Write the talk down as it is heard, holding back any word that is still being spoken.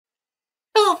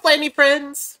Flammy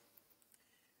friends!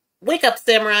 Wake up,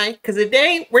 Samurai, because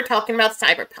today we're talking about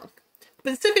Cyberpunk.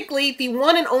 Specifically, the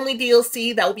one and only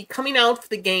DLC that will be coming out for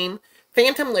the game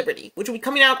Phantom Liberty, which will be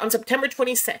coming out on September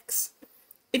 26th.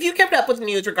 If you kept up with the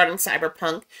news regarding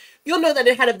Cyberpunk, you'll know that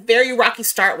it had a very rocky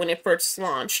start when it first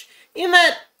launched, in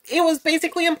that it was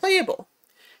basically unplayable.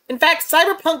 In fact,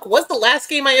 Cyberpunk was the last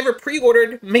game I ever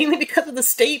pre-ordered, mainly because of the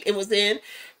state it was in,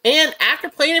 and after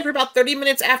playing it for about 30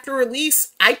 minutes after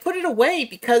release, I put it away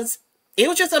because it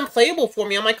was just unplayable for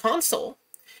me on my console.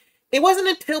 It wasn't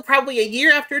until probably a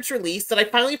year after its release that I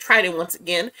finally tried it once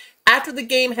again, after the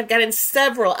game had gotten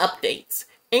several updates.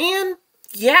 And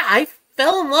yeah, I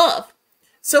fell in love.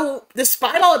 So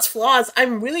despite all its flaws,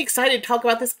 I'm really excited to talk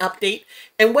about this update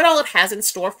and what all it has in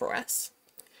store for us.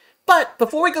 But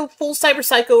before we go full Cyber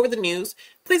Psycho over the news,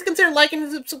 please consider liking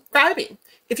and subscribing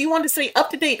if you want to stay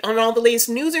up to date on all the latest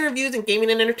news and reviews in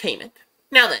gaming and entertainment.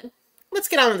 Now then, let's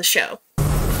get on with the show.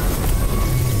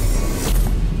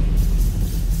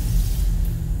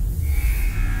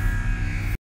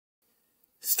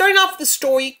 Starting off with the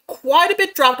story, quite a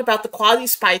bit dropped about the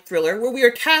quasi-spy thriller where we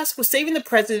are tasked with saving the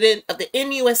president of the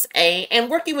NUSA and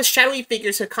working with shadowy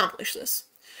figures to accomplish this.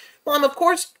 While I'm of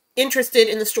course interested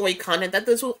in the story content that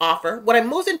this will offer, what I'm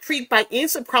most intrigued by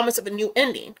is the promise of a new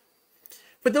ending.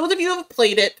 For those of you who have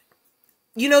played it,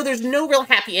 you know there's no real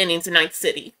happy endings in Night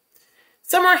City.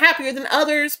 Some are happier than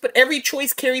others, but every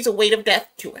choice carries a weight of death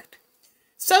to it.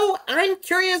 So I'm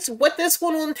curious what this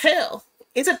one will entail.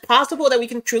 Is it possible that we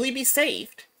can truly be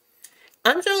saved?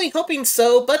 I'm certainly hoping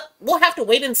so, but we'll have to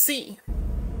wait and see.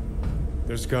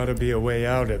 There's gotta be a way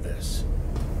out of this.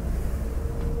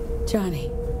 Johnny,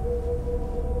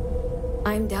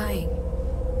 I'm dying.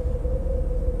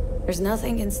 There's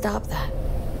nothing can stop that.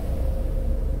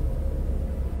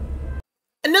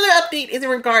 Another update is in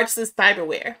regards to the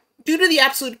cyberware. Due to the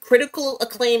absolute critical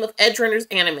acclaim of Edgerunner's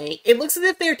anime, it looks as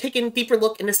if they are taking a deeper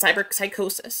look into cyber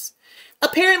psychosis.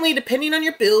 Apparently, depending on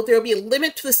your build, there will be a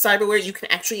limit to the cyberware you can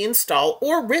actually install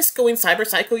or risk going cyber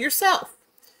psycho yourself.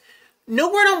 No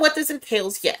word on what this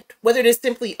entails yet, whether it is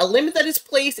simply a limit that is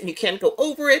placed and you can't go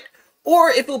over it, or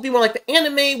if it will be more like the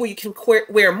anime where you can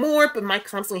wear more but might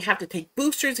constantly have to take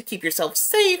boosters to keep yourself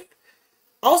safe.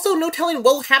 Also, no telling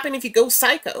what will happen if you go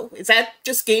psycho. Is that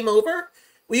just game over?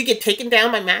 Will you get taken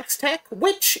down by Max Tech?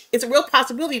 Which is a real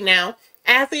possibility now,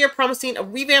 as they are promising a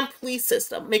revamped police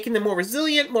system, making them more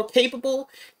resilient, more capable,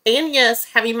 and yes,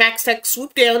 having Max Tech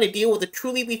swoop down to deal with the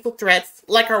truly lethal threats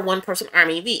like our one-person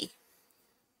Army V.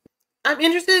 I'm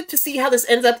interested to see how this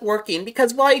ends up working,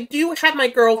 because while I do have my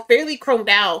girl fairly chromed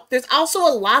out, there's also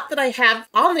a lot that I have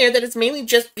on there that is mainly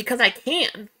just because I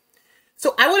can.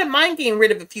 So I wouldn't mind getting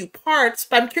rid of a few parts,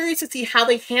 but I'm curious to see how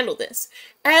they handle this,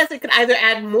 as it could either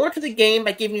add more to the game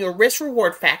by giving you a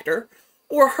risk-reward factor,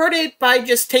 or hurt it by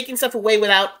just taking stuff away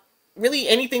without really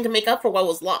anything to make up for what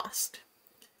was lost.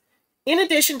 In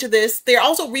addition to this, they're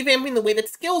also revamping the way that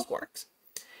skills works.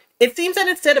 It seems that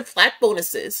instead of flat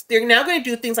bonuses, they're now going to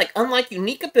do things like unlock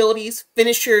unique abilities,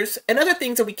 finishers, and other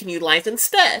things that we can utilize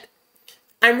instead.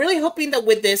 I'm really hoping that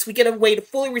with this, we get a way to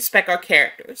fully respect our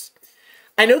characters.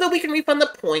 I know that we can refund the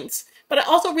points, but I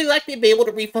also really like to be able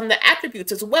to refund the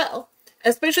attributes as well,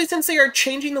 especially since they are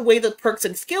changing the way the perks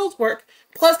and skills work,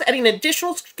 plus adding an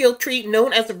additional skill tree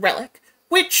known as the Relic,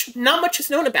 which not much is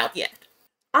known about yet.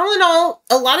 All in all,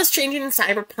 a lot is changing in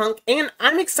Cyberpunk, and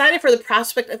I'm excited for the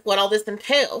prospect of what all this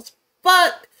entails,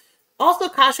 but also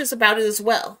cautious about it as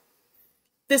well.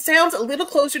 This sounds a little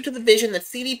closer to the vision that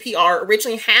CDPR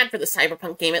originally had for the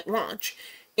Cyberpunk game at launch,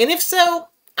 and if so,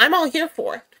 I'm all here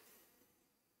for it.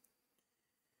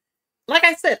 Like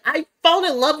I said, I've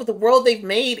fallen in love with the world they've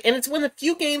made, and it's one of the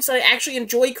few games that I actually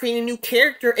enjoy creating a new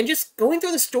character and just going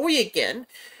through the story again,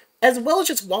 as well as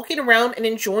just walking around and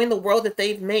enjoying the world that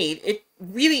they've made. It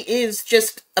really is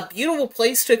just a beautiful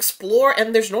place to explore,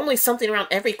 and there's normally something around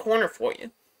every corner for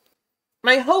you.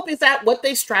 My hope is that what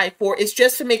they strive for is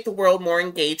just to make the world more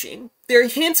engaging. There are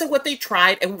hints of what they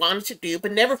tried and wanted to do,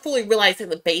 but never fully realized in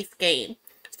the base game.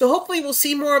 So hopefully we'll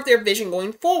see more of their vision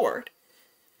going forward.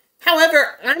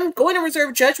 However, I'm going to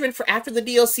reserve judgment for after the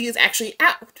DLC is actually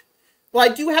out. While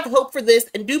I do have hope for this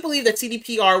and do believe that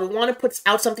CDPR will want to put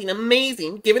out something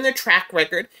amazing given their track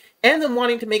record and them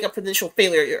wanting to make up for the initial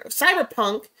failure of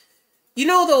Cyberpunk, you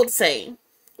know the old saying,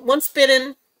 once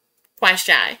bitten, twice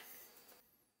shy.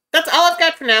 That's all I've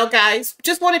got for now, guys.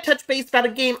 Just want to touch base about a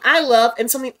game I love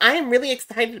and something I am really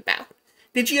excited about.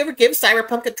 Did you ever give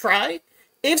Cyberpunk a try?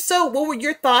 If so, what were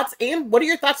your thoughts, and what are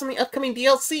your thoughts on the upcoming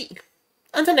DLC?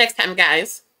 Until next time,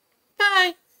 guys.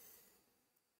 Bye!